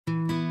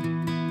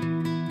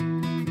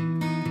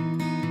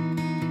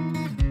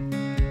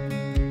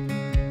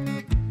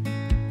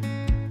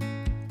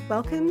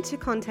Welcome to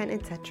Content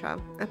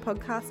Etc., a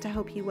podcast to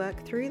help you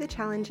work through the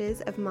challenges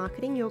of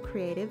marketing your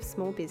creative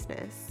small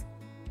business.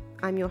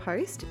 I'm your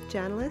host,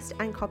 journalist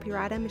and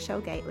copywriter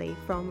Michelle Gately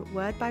from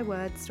Word by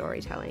Word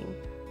Storytelling.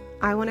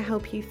 I want to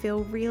help you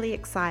feel really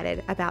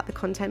excited about the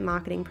content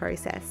marketing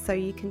process so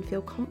you can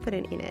feel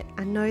confident in it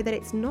and know that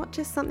it's not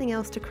just something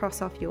else to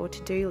cross off your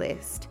to-do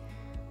list.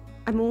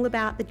 I'm all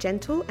about the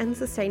gentle and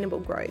sustainable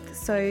growth,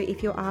 so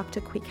if you're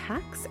after quick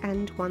hacks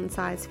and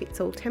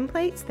one-size-fits-all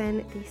templates,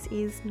 then this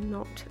is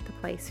not the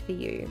place for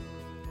you.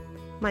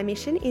 My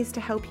mission is to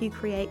help you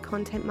create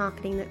content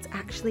marketing that's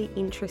actually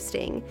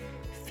interesting,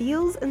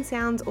 feels and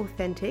sounds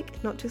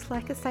authentic, not just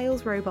like a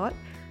sales robot,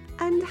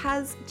 and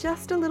has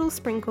just a little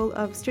sprinkle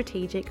of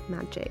strategic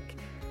magic.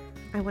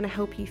 I want to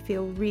help you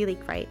feel really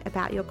great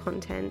about your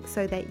content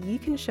so that you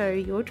can show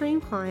your dream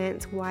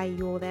clients why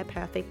you're their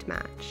perfect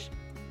match.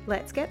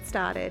 Let's get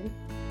started.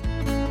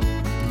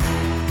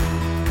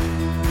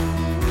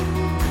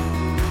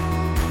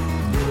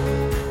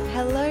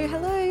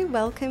 Hello,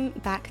 welcome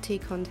back to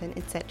Content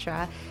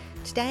Etc.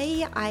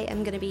 Today I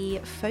am going to be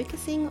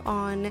focusing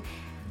on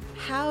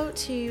how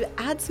to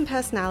add some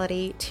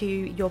personality to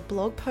your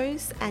blog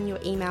posts and your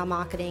email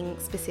marketing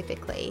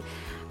specifically.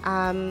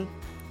 I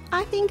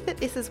think that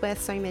this is where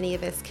so many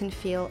of us can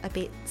feel a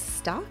bit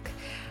stuck.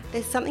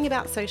 There's something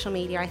about social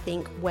media, I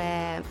think,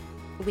 where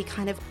we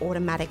kind of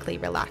automatically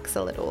relax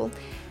a little.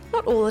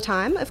 Not all the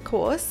time, of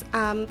course,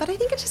 but I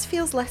think it just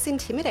feels less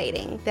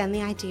intimidating than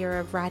the idea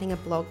of writing a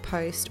blog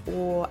post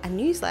or a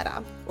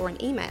newsletter, or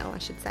an email, I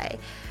should say.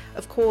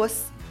 Of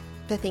course,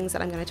 the things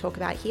that I'm going to talk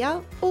about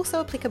here also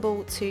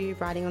applicable to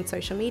writing on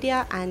social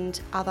media and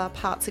other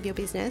parts of your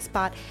business,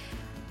 but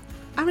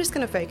I'm just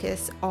going to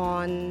focus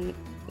on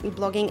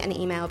blogging and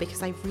email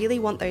because I really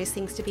want those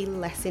things to be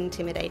less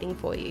intimidating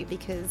for you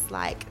because,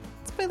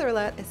 spoiler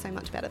alert, they're so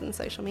much better than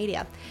social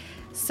media.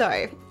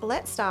 So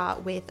let's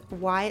start with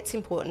why it's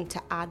important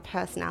to add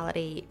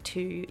personality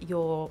to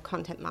your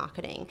content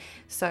marketing.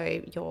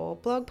 So your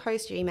blog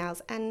posts, your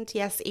emails, and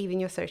yes, even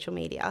your social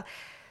media.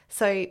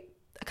 So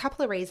a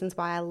couple of reasons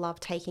why I love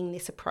taking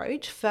this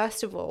approach.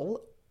 First of all,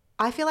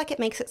 I feel like it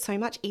makes it so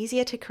much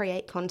easier to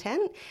create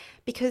content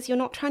because you're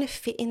not trying to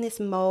fit in this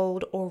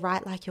mold or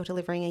write like you're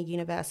delivering a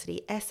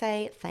university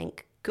essay.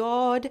 Thank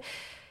God.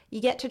 You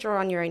get to draw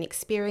on your own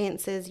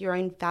experiences, your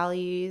own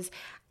values,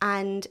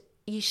 and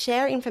you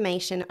share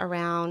information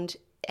around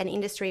an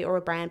industry or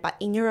a brand, but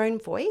in your own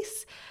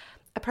voice.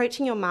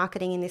 Approaching your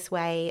marketing in this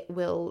way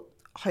will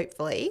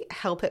hopefully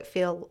help it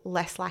feel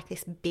less like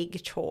this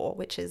big chore,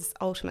 which is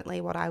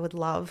ultimately what I would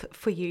love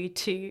for you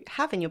to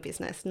have in your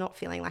business, not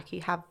feeling like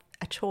you have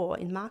a chore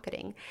in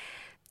marketing.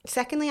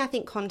 Secondly, I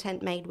think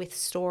content made with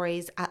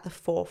stories at the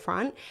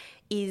forefront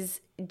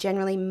is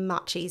generally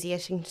much easier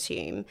to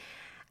consume.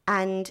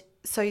 And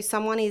so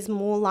someone is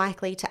more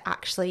likely to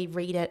actually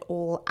read it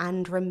all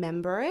and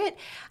remember it,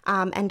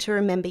 and to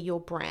remember your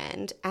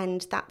brand.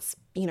 And that's,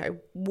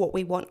 what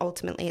we want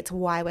ultimately. It's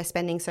why we're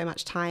spending so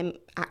much time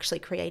actually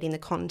creating the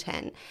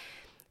content.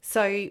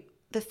 So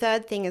the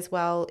third thing as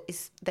well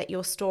is that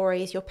your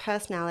stories, your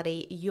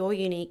personality, your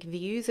unique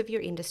views of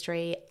your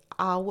industry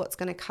are what's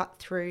going to cut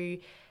through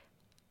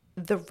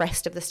the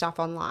rest of the stuff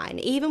online.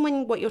 Even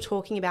when what you're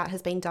talking about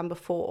has been done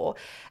before,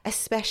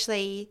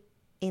 especially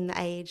in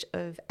the age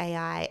of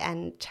AI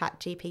and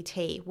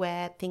ChatGPT,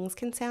 where things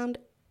can sound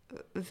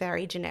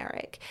very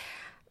generic.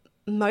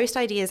 Most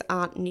ideas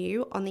aren't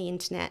new on the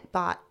internet,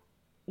 but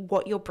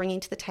what you're bringing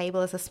to the table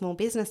as a small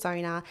business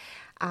owner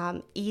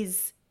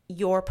is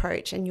your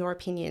approach and your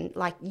opinion.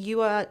 Like,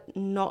 you are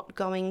not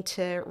going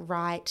to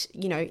write,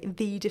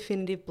 the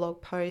definitive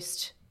blog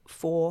post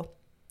for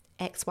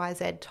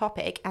XYZ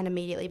topic and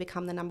immediately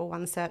become the number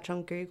one search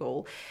on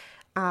Google.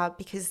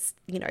 Because,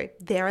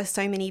 there are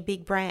so many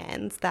big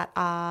brands that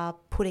are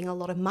putting a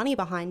lot of money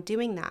behind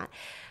doing that.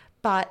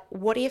 But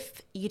what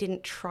if you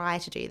didn't try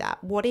to do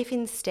that? What if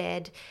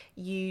instead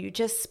you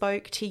just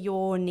spoke to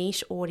your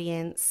niche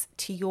audience,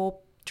 to your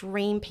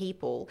dream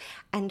people,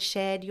 and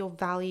shared your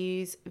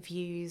values,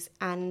 views,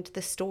 and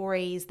the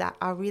stories that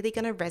are really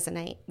going to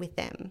resonate with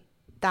them?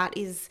 That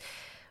is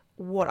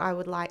what I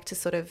would like to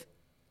sort of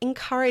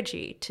encourage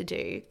you to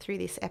do through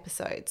this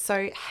episode.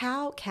 So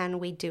how can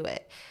we do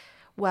it?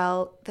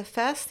 Well, the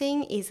first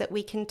thing is that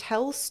we can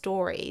tell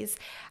stories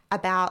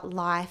about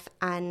life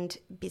and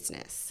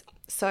business.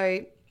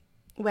 So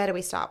where do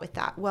we start with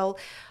that? Well,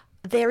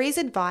 there is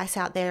advice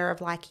out there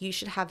of you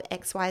should have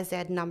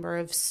XYZ number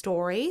of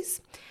stories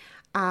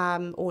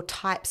or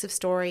types of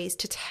stories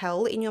to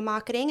tell in your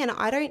marketing. And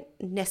I don't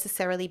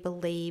necessarily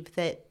believe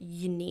that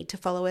you need to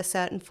follow a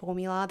certain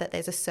formula, that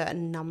there's a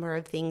certain number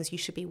of things you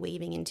should be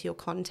weaving into your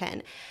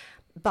content.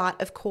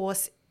 But of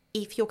course,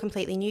 if you're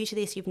completely new to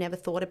this, you've never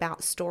thought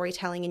about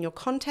storytelling in your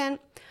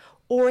content,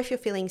 or if you're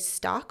feeling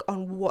stuck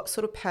on what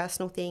sort of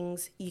personal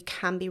things you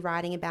can be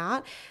writing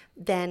about,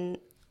 then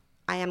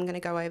I am going to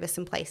go over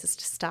some places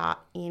to start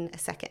in a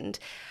second.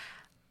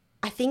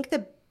 I think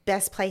the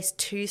best place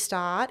to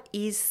start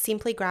is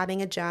simply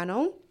grabbing a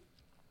journal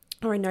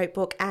or a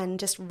notebook and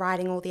just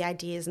writing all the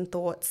ideas and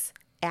thoughts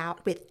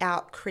out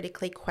without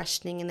critically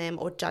questioning them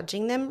or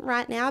judging them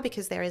right now,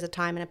 because there is a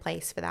time and a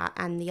place for that,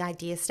 and the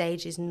idea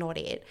stage is not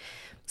it.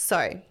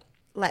 So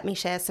let me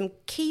share some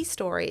key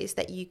stories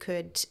that you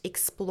could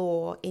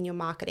explore in your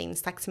marketing.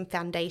 It's like some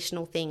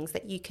foundational things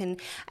that you can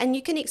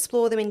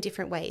explore them in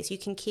different ways. You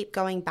can keep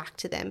going back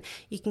to them.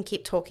 You can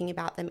keep talking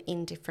about them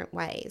in different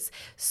ways.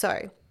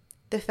 So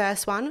the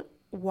first one,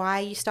 why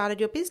you started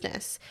your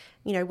business.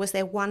 Was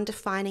there one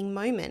defining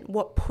moment?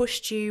 What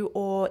pushed you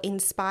or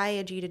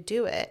inspired you to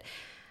do it?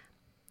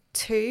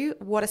 2,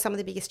 what are some of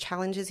the biggest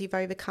challenges you've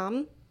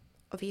overcome?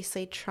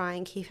 Obviously, try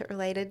and keep it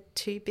related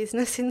to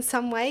business in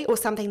some way or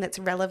something that's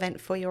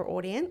relevant for your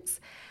audience.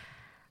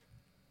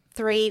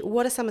 3,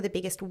 what are some of the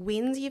biggest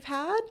wins you've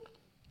had?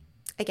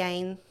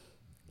 Again,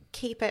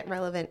 keep it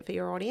relevant for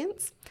your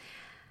audience.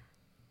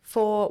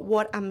 4,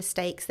 what are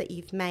mistakes that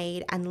you've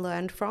made and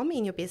learned from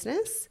in your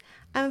business?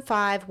 And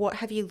 5, what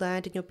have you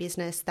learned in your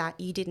business that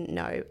you didn't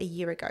know a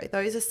year ago?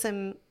 Those are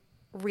some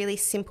really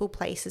simple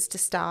places to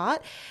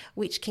start,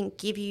 which can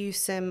give you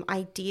some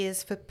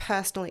ideas for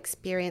personal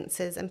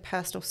experiences and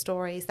personal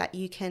stories that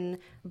you can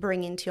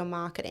bring into your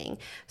marketing.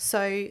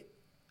 So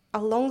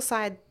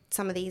alongside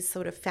some of these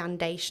sort of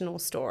foundational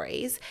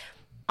stories,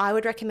 I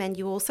would recommend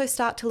you also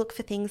start to look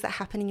for things that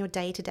happen in your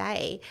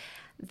day-to-day.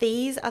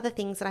 These are the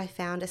things that I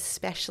found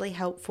especially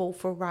helpful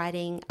for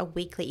writing a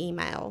weekly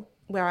email,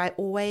 where I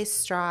always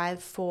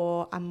strive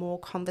for a more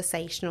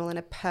conversational and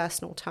a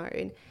personal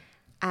tone.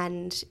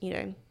 And,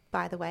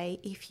 by the way,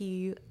 if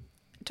you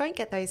don't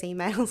get those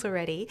emails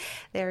already,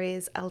 there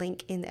is a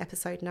link in the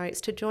episode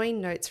notes to join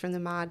Notes from the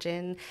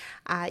Margin.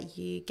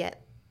 You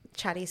get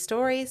chatty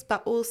stories,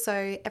 but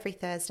also every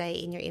Thursday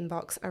in your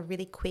inbox, a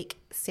really quick,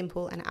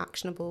 simple and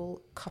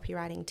actionable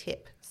copywriting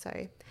tip.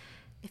 So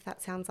if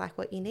that sounds like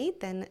what you need,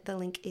 then the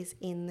link is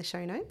in the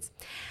show notes.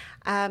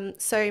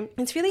 So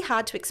it's really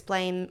hard to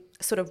explain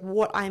sort of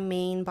what I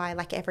mean by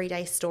like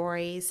everyday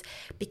stories,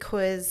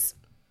 because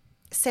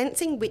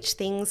sensing which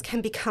things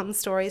can become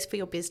stories for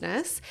your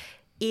business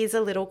is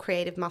a little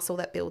creative muscle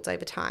that builds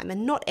over time,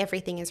 and not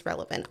everything is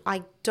relevant.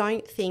 I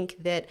don't think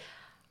that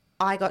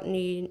I got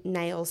new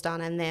nails done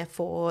and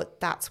therefore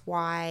that's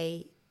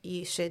why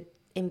you should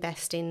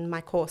invest in my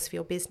course for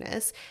your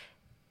business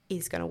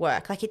is going to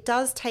work. Like, it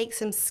does take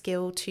some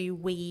skill to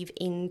weave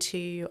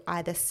into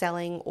either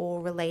selling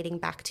or relating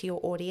back to your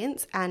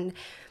audience, and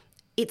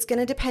it's going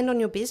to depend on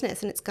your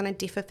business and it's going to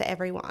differ for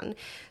everyone.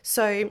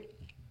 So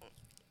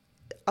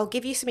I'll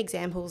give you some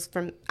examples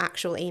from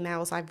actual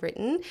emails I've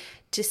written,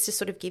 just to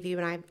sort of give you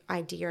an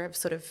idea of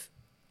sort of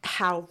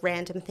how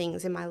random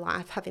things in my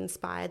life have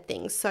inspired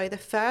things. So the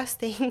first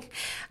thing,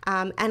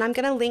 and I'm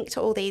going to link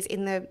to all these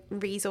in the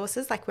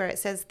resources, like where it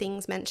says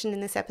things mentioned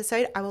in this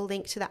episode, I will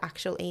link to the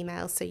actual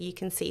email so you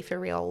can see for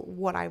real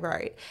what I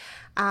wrote.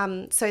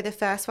 So the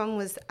first one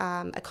was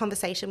a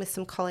conversation with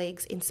some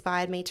colleagues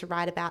inspired me to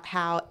write about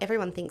how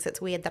everyone thinks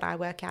it's weird that I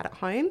work out at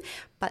home,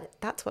 but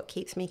that's what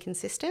keeps me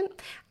consistent.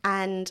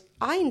 And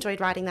I enjoyed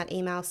writing that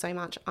email so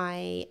much,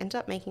 I ended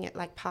up making it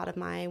like part of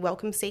my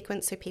welcome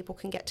sequence so people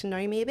can get to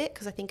know me a bit,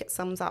 because I think it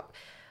sums up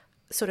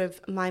sort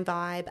of my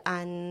vibe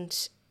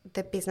and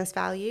the business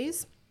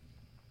values.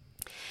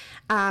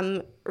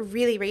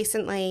 Really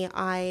recently,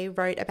 I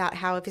wrote about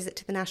how a visit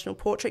to the National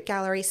Portrait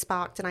Gallery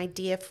sparked an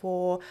idea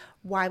for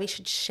why we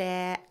should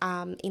share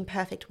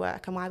imperfect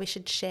work and why we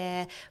should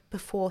share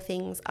before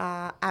things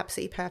are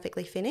absolutely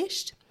perfectly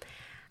finished.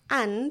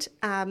 And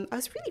I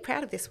was really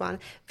proud of this one.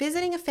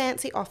 Visiting a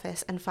fancy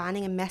office and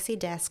finding a messy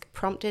desk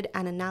prompted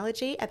an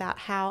analogy about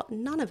how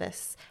none of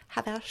us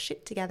have our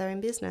shit together in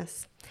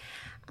business.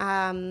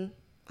 I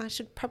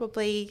should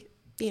probably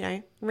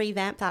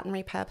revamp that and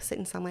repurpose it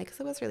in some way,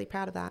 because I was really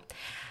proud of that.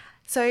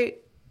 So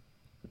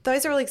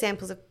those are all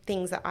examples of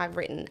things that I've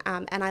written.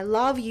 And I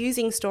love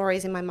using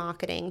stories in my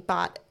marketing,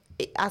 but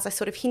as I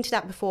sort of hinted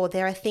at before,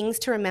 there are things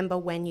to remember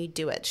when you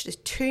do it. There's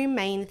 2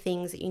 main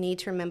things that you need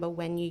to remember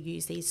when you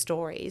use these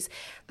stories.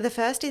 The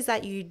first is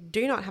that you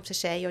do not have to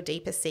share your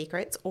deepest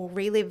secrets or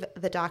relive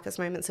the darkest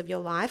moments of your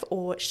life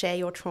or share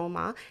your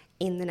trauma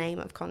in the name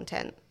of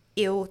content.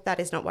 That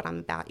is not what I'm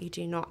about. You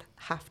do not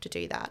have to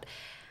do that.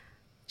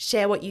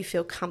 Share what you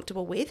feel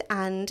comfortable with,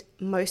 and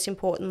most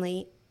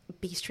importantly,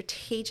 be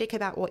strategic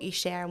about what you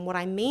share. And what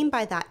I mean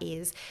by that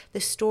is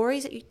the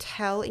stories that you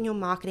tell in your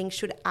marketing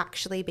should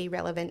actually be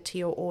relevant to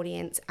your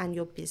audience and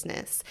your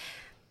business.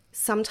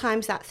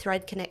 Sometimes that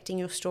thread connecting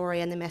your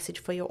story and the message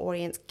for your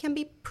audience can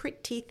be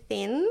pretty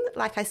thin,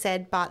 like I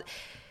said, but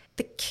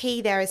the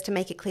key there is to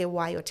make it clear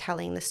why you're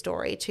telling the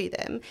story to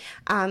them.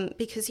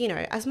 Because,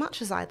 as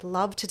much as I'd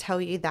love to tell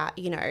you that,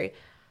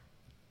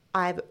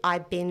 I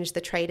binged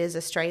The Traders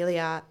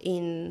Australia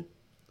in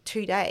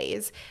 2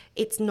 days,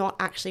 it's not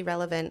actually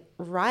relevant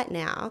right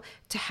now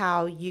to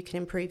how you can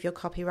improve your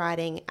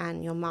copywriting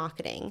and your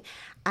marketing.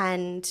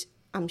 And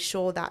I'm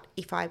sure that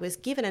if I was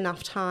given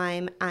enough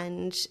time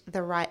and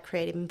the right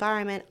creative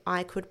environment,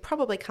 I could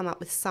probably come up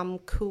with some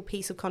cool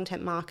piece of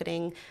content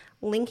marketing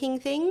linking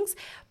things,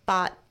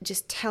 but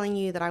just telling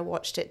you that I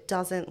watched it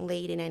doesn't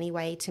lead in any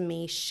way to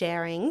me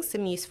sharing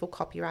some useful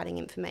copywriting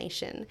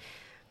information.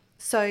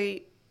 So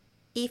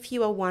if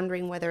you are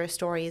wondering whether a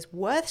story is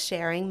worth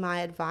sharing,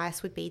 my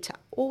advice would be to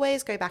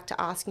always go back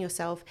to asking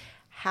yourself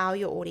how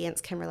your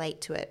audience can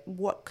relate to it.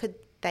 What could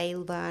they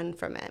learn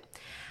from it?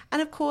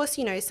 And of course,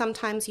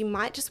 sometimes you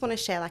might just want to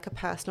share like a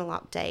personal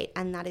update,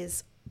 and that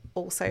is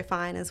also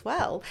fine as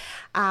well.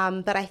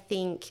 But I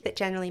think that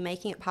generally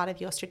making it part of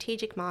your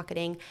strategic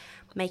marketing,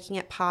 making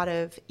it part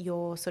of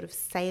your sort of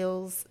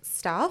sales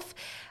stuff,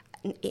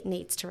 it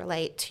needs to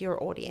relate to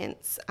your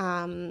audience.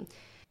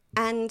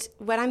 And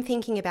when I'm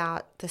thinking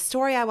about the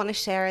story I want to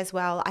share as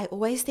well, I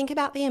always think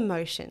about the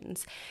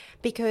emotions,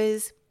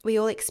 because we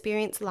all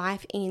experience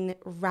life in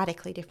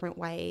radically different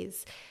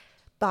ways,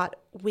 but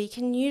we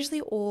can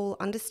usually all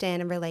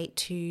understand and relate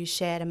to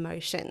shared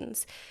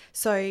emotions.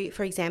 So,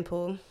 for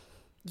example,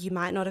 you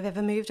might not have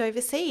ever moved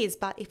overseas,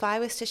 but if I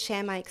was to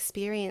share my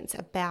experience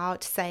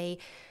about, say,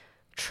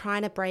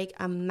 trying to break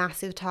a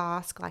massive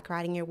task like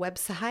writing your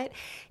website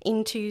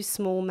into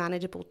small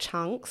manageable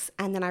chunks,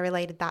 and then I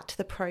related that to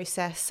the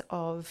process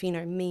of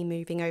me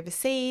moving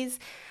overseas,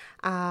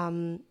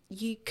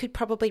 you could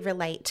probably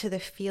relate to the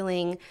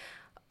feeling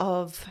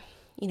of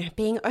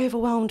being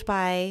overwhelmed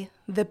by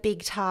the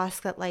big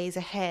task that lays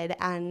ahead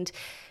and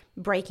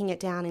breaking it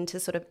down into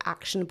sort of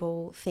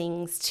actionable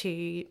things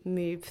to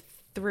move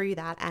through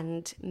that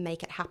and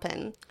make it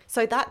happen.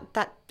 So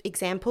that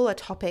example, a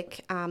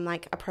topic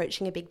like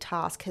approaching a big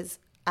task, has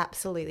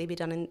absolutely been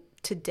done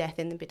to death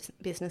in the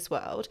business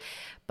world.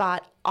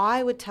 But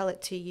I would tell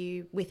it to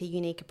you with a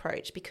unique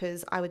approach,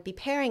 because I would be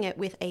pairing it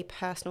with a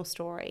personal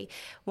story,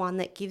 one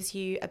that gives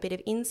you a bit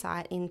of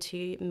insight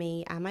into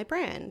me and my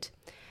brand.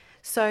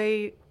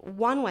 So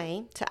one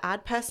way to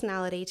add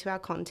personality to our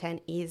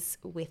content is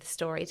with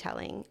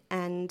storytelling,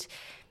 and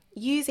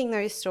using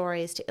those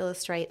stories to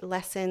illustrate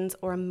lessons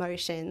or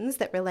emotions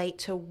that relate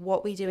to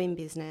what we do in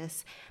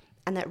business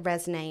and that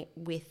resonate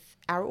with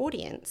our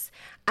audience.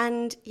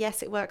 And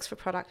yes, it works for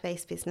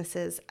product-based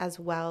businesses as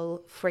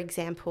well. For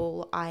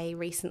example, I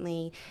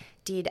recently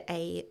did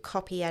a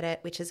copy edit,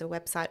 which is a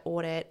website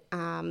audit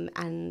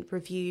and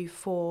review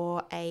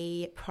for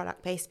a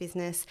product-based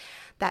business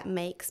that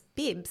makes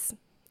bibs.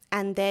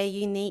 And their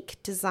unique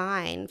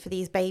design for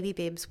these baby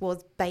bibs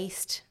was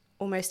based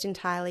almost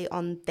entirely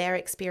on their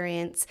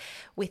experience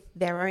with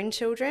their own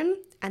children,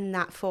 and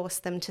that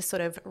forced them to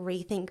sort of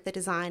rethink the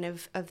design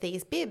of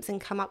these bibs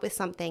and come up with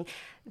something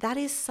that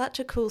is such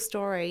a cool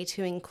story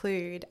to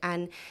include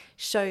and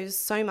shows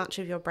so much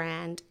of your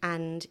brand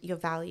and your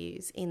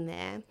values in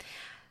there.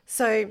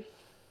 So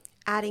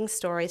adding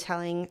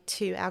storytelling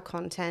to our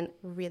content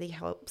really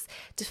helps.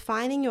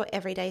 Defining your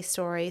everyday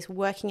stories,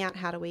 working out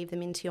how to weave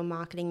them into your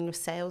marketing and your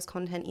sales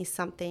content is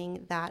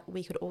something that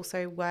we could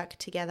also work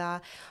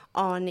together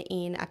on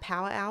in a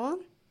power hour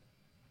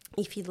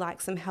if you'd like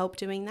some help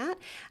doing that.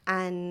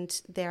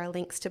 And there are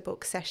links to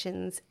book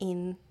sessions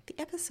in the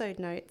episode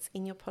notes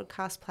in your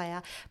podcast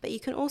player. But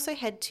you can also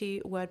head to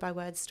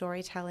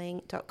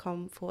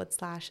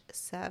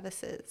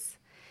wordbywordstorytelling.com/services.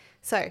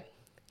 So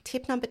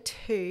tip number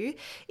 2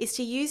 is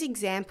to use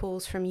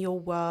examples from your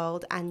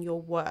world and your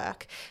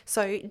work.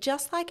 So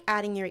just like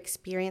adding your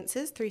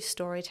experiences through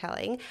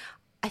storytelling,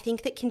 I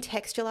think that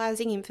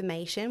contextualizing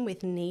information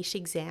with niche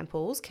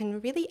examples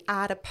can really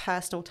add a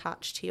personal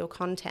touch to your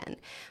content.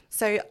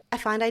 So I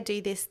find I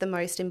do this the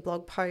most in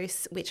blog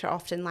posts, which are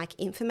often like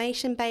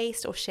information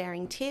based or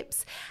sharing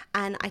tips.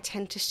 And I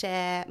tend to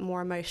share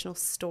more emotional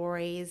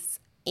stories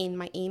in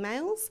my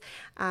emails,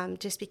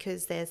 just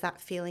because there's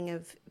that feeling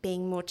of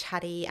being more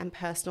chatty and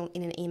personal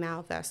in an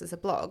email versus a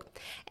blog.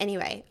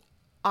 Anyway,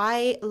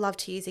 I love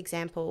to use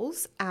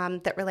examples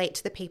that relate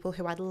to the people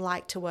who I'd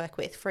like to work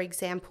with. For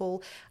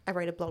example, I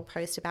wrote a blog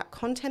post about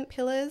content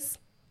pillars,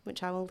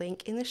 which I will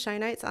link in the show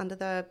notes under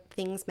the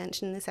things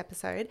mentioned in this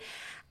episode.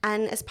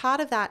 And as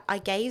part of that, I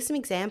gave some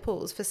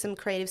examples for some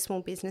creative small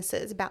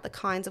businesses about the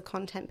kinds of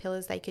content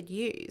pillars they could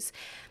use.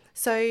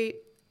 So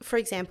for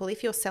example,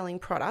 if you're selling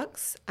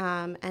products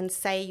and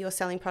say you're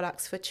selling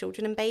products for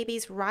children and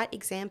babies, write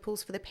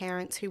examples for the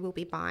parents who will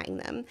be buying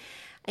them.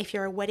 If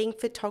you're a wedding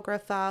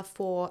photographer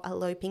for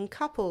eloping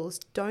couples,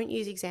 don't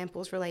use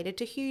examples related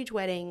to huge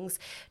weddings.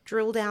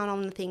 Drill down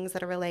on the things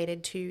that are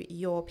related to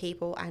your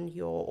people and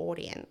your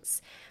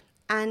audience.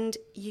 And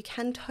you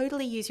can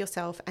totally use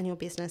yourself and your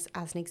business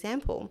as an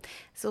example.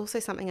 It's also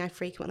something I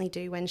frequently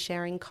do when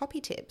sharing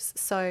copy tips.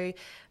 So,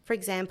 for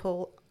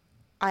example,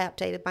 I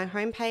updated my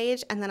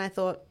homepage and then I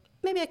thought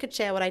maybe I could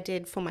share what I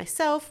did for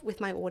myself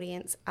with my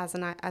audience as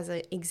an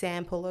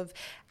example of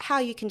how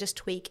you can just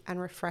tweak and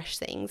refresh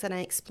things. And I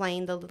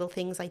explained the little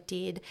things I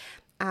did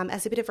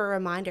as a bit of a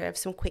reminder of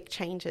some quick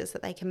changes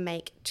that they can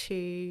make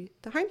to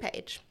the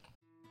homepage.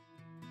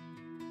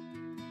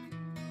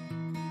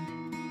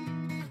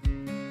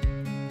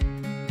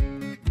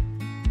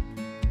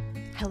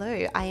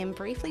 Hello, I am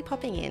briefly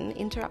popping in,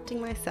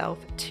 interrupting myself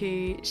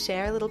to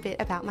share a little bit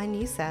about my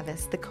new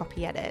service, the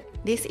Copy Edit.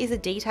 This is a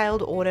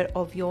detailed audit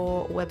of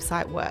your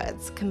website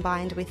words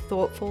combined with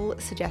thoughtful,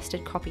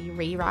 suggested copy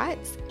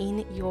rewrites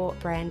in your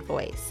brand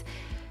voice.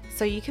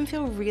 so you can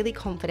feel really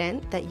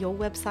confident that your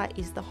website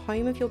is the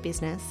home of your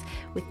business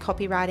with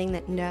copywriting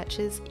that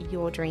nurtures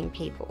your dream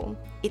people.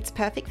 It's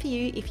perfect for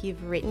you if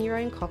you've written your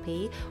own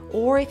copy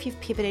or if you've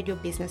pivoted your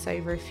business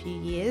over a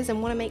few years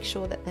and want to make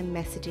sure that the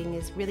messaging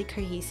is really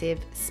cohesive,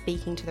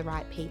 speaking to the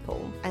right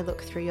people. I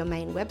look through your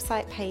main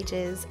website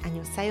pages and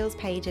your sales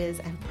pages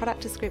and product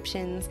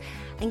descriptions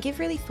and give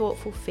really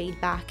thoughtful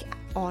feedback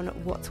on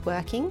what's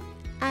working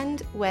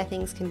and where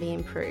things can be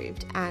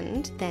improved.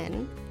 And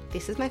then,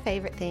 this is my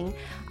favorite thing,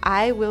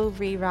 I will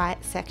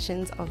rewrite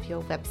sections of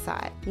your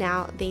website.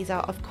 Now, these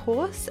are of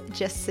course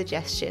just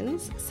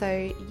suggestions,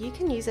 so you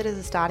can use it as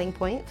a starting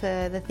point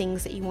for the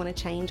things that you want to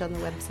change on the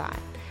website.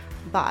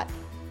 But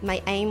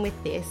my aim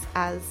with this,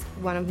 as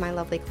one of my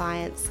lovely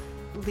clients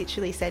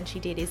literally said she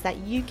did, is that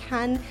you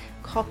can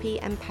copy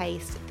and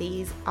paste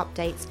these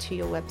updates to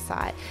your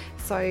website.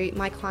 So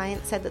my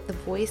client said that the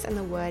voice and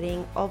the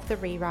wording of the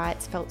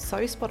rewrites felt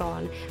so spot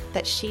on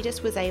that she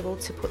just was able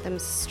to put them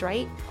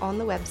straight on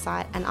the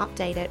website and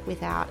update it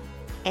without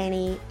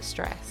any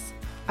stress.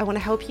 I want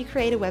to help you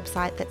create a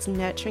website that's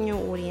nurturing your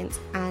audience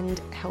and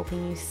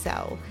helping you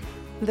sell.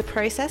 The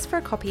process for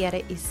a copy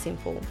edit is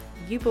simple.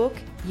 You book,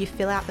 you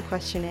fill out the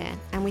questionnaire,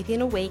 and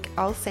within a week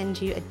I'll send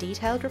you a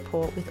detailed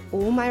report with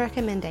all my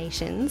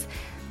recommendations,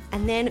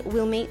 and then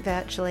we'll meet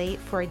virtually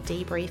for a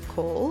debrief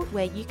call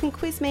where you can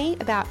quiz me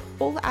about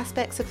all the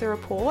aspects of the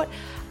report,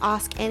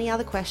 ask any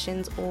other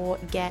questions, or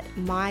get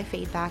my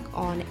feedback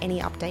on any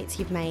updates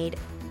you've made.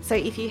 So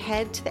if you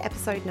head to the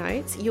episode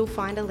notes, you'll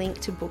find a link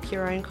to book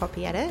your own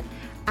copy edit,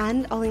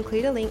 and I'll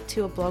include a link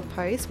to a blog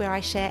post where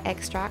I share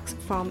extracts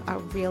from a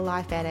real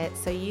life edit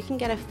so you can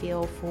get a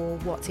feel for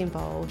what's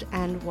involved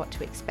and what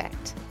to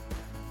expect.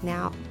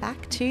 Now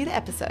back to the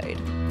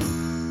episode.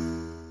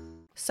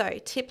 So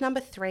tip number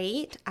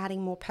 3,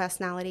 adding more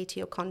personality to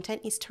your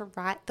content, is to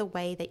write the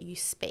way that you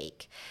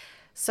speak.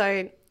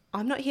 So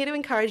I'm not here to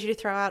encourage you to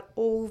throw out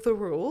all the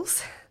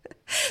rules.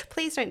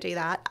 Please don't do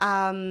that.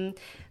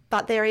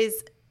 But there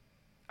is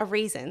a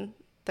reason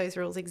those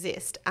rules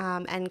exist,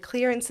 and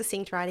clear and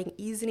succinct writing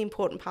is an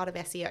important part of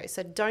SEO,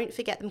 so don't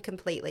forget them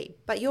completely.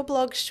 But your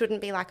blog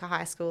shouldn't be like a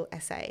high school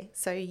essay,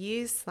 so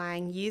use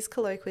slang, use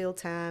colloquial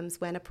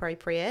terms when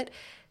appropriate,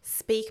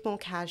 speak more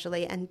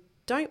casually, and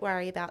don't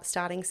worry about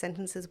starting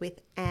sentences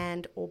with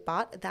and or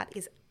but. That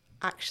is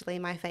actually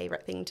my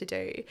favorite thing to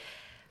do.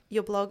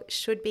 Your blog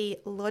should be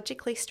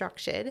logically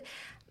structured,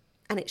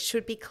 and it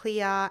should be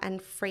clear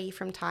and free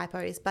from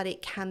typos, but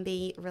it can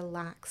be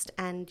relaxed,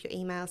 and your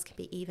emails can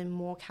be even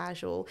more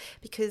casual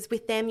because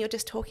with them, you're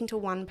just talking to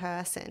one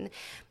person.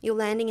 You're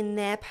landing in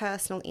their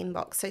personal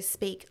inbox, so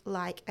speak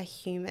like a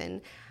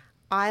human.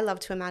 I love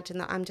to imagine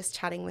that I'm just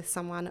chatting with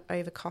someone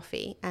over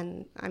coffee,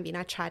 and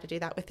I try to do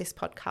that with this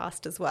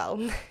podcast as well.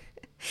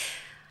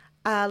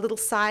 A little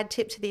side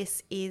tip to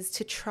this is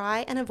to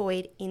try and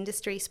avoid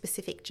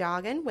industry-specific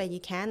jargon where you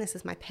can. This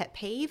is my pet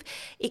peeve.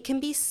 It can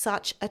be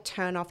such a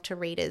turn off to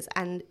readers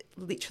and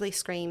literally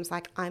screams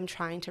like I'm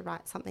trying to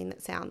write something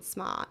that sounds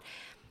smart.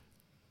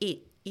 It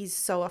is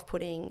so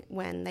off-putting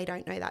when they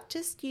don't know that.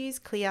 Just use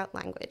clear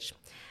language.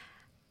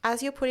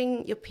 As you're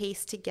putting your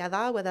piece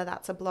together, whether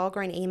that's a blog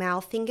or an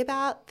email, think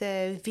about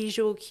the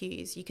visual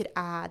cues you could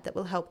add that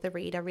will help the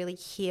reader really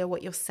hear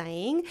what you're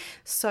saying.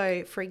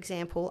 So, for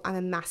example, I'm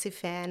a massive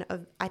fan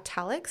of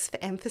italics for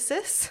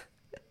emphasis.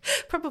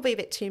 Probably a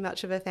bit too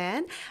much of a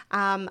fan.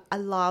 I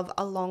love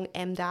a long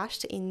M dash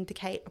to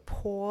indicate a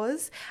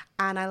pause,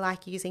 and I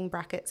like using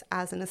brackets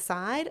as an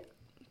aside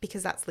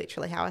because that's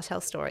literally how I tell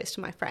stories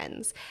to my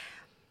friends.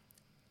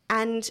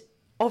 And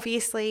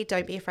obviously,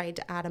 don't be afraid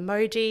to add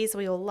emojis.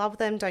 We all love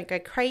them. Don't go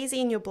crazy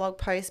in your blog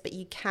post, but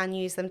you can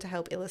use them to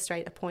help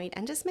illustrate a point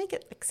and just make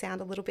it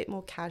sound a little bit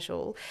more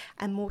casual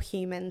and more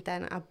human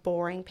than a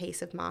boring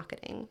piece of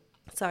marketing.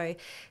 So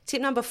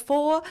tip number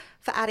 4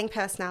 for adding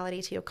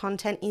personality to your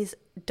content is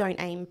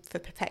don't aim for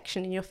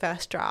perfection in your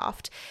first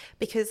draft,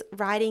 because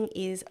writing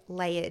is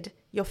layered.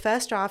 Your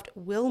first draft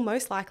will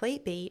most likely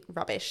be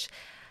rubbish.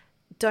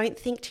 Don't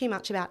think too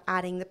much about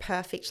adding the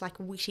perfect,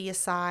 witty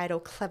aside or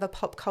clever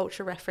pop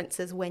culture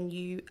references when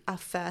you are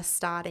first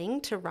starting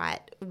to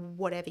write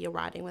whatever you're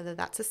writing, whether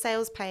that's a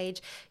sales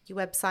page, your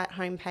website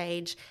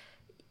homepage,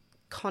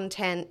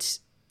 content,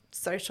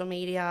 social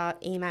media,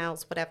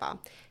 emails, whatever.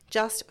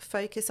 Just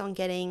focus on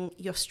getting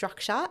your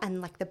structure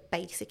and the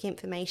basic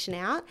information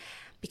out,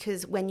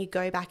 because when you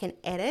go back and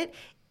edit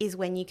is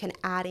when you can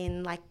add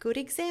in good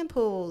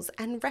examples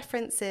and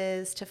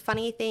references to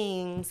funny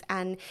things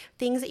and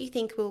things that you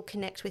think will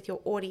connect with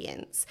your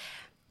audience.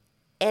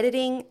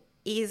 Editing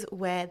is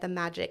where the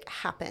magic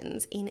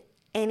happens in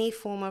any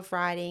form of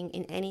writing,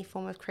 in any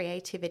form of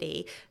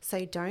creativity.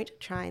 So don't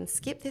try and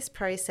skip this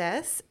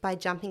process by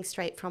jumping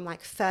straight from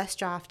first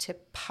draft to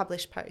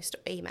publish post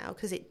or email,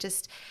 because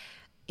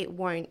it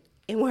won't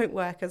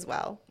work as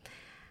well.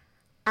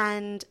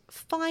 And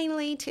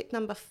finally, tip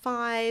number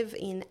 5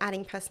 in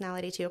adding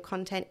personality to your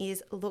content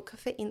is look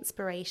for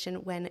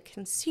inspiration when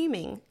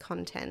consuming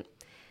content,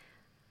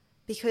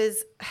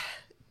 because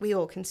we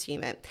all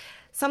consume it.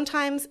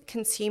 Sometimes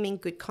consuming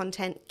good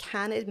content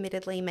can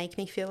admittedly make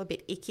me feel a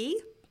bit icky,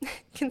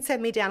 can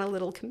send me down a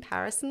little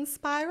comparison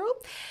spiral.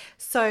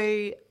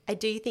 So I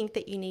do think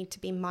that you need to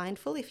be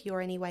mindful if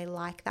you're anyway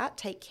like that.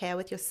 Take care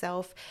with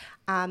yourself,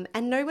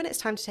 and know when it's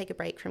time to take a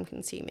break from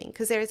consuming,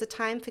 because there is a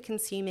time for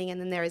consuming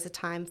and then there is a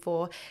time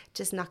for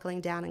just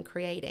knuckling down and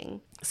creating.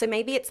 So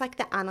maybe it's like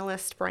the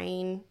analyst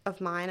brain of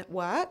mine at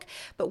work,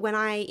 but when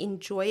I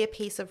enjoy a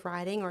piece of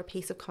writing or a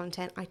piece of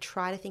content, I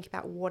try to think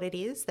about what it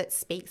is that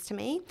speaks to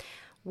me,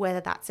 whether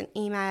that's an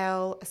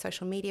email, a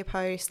social media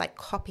post, like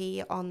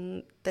copy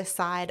on the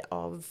side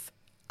of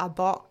a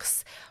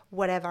box,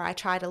 whatever. I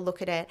try to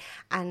look at it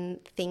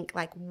and think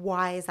like,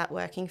 why is that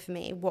working for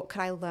me? What could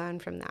I learn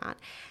from that?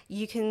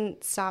 You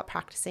can start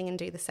practicing and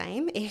do the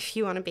same if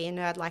you want to be a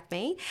nerd like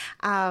me.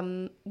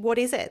 What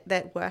is it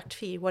that worked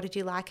for you? What did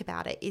you like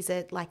about it? Is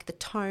it like the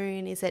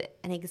tone? Is it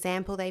an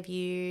example they've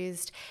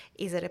used?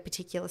 Is it a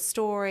particular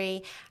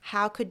story?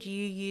 How could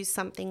you use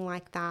something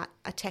like that,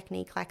 a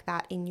technique like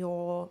that in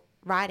your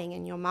writing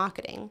and your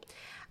marketing?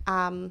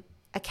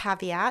 A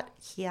caveat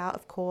here,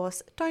 of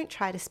course, don't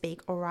try to speak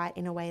or write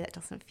in a way that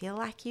doesn't feel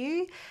like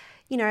you.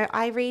 You know,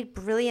 I read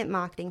brilliant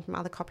marketing from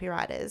other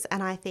copywriters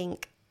and I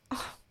think,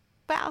 oh,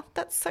 wow,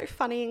 that's so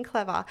funny and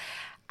clever.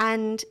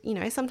 And, you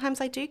know,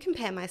 sometimes I do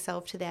compare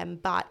myself to them,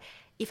 but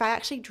if I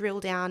actually drill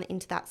down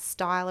into that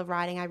style of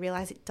writing, I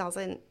realize it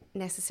doesn't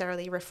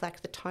necessarily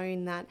reflect the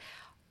tone that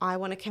I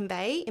want to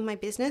convey in my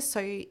business.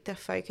 So the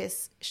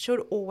focus should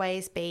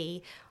always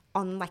be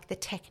on like the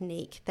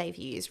technique they've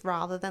used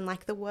rather than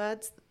like the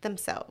words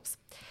themselves.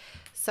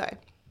 So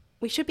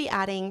we should be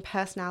adding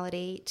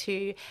personality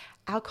to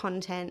our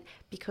content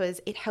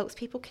because it helps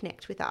people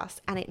connect with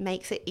us and it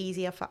makes it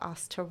easier for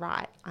us to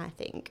write, I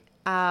think.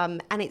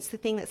 And it's the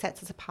thing that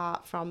sets us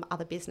apart from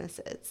other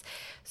businesses.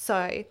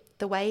 So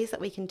the ways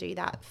that we can do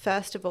that,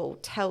 first of all,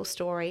 tell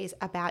stories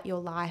about your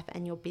life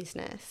and your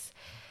business.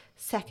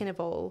 Second of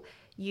all,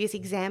 use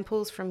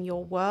examples from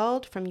your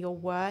world, from your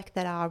work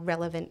that are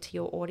relevant to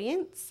your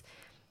audience.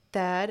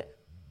 Third,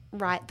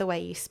 write the way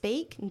you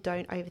speak and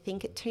don't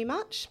overthink it too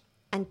much.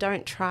 And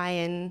don't try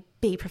and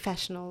be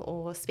professional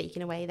or speak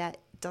in a way that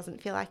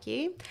doesn't feel like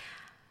you.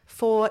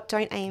 4,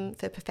 don't aim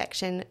for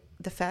perfection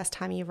the first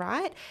time you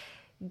write.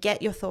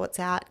 Get your thoughts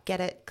out, get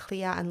it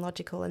clear and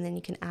logical, and then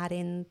you can add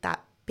in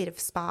that bit of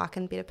spark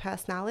and bit of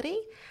personality.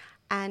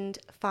 And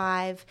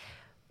 5,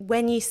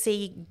 when you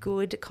see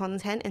good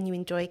content and you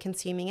enjoy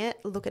consuming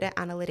it, look at it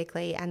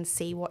analytically and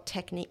see what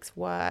techniques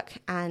work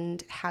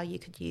and how you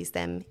could use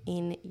them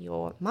in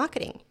your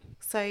marketing.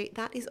 So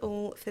that is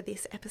all for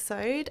this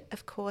episode.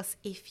 Of course,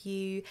 if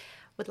you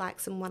would like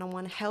some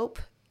one-on-one help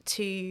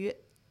to,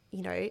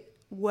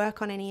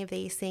 work on any of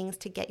these things,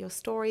 to get your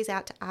stories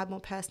out, to add more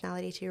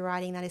personality to your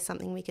writing, that is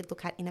something we could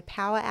look at in a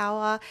power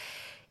hour.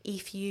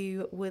 If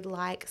you would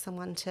like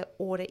someone to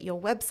audit your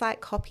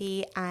website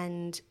copy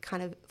and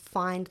kind of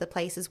find the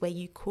places where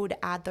you could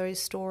add those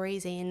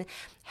stories in,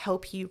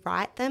 help you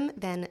write them,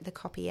 then the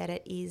copy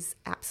edit is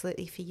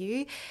absolutely for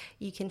you.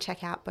 You can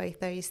check out both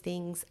those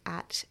things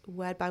at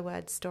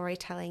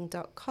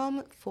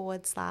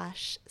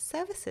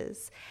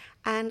wordbywordstorytelling.com/services.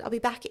 And I'll be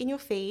back in your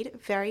feed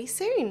very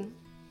soon.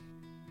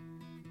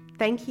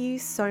 Thank you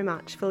so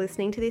much for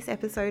listening to this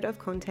episode of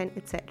Content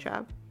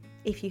Etc.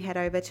 If you head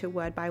over to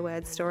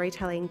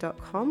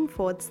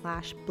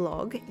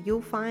wordbywordstorytelling.com/blog,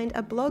 you'll find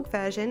a blog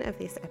version of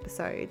this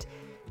episode.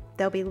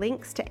 There'll be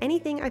links to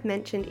anything I've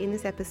mentioned in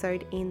this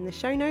episode in the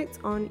show notes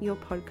on your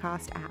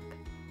podcast app.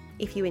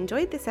 If you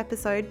enjoyed this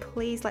episode,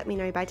 please let me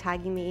know by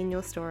tagging me in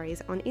your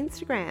stories on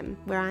Instagram,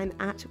 where I'm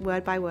at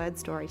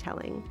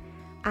wordbywordstorytelling.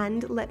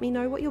 And let me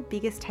know what your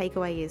biggest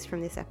takeaway is from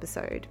this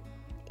episode.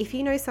 If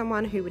you know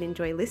someone who would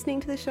enjoy listening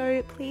to the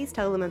show, please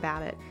tell them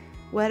about it.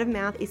 Word of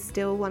mouth is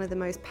still one of the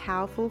most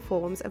powerful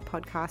forms of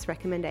podcast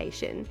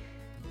recommendation.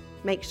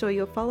 Make sure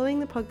you're following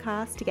the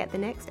podcast to get the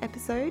next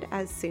episode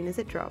as soon as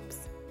it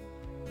drops.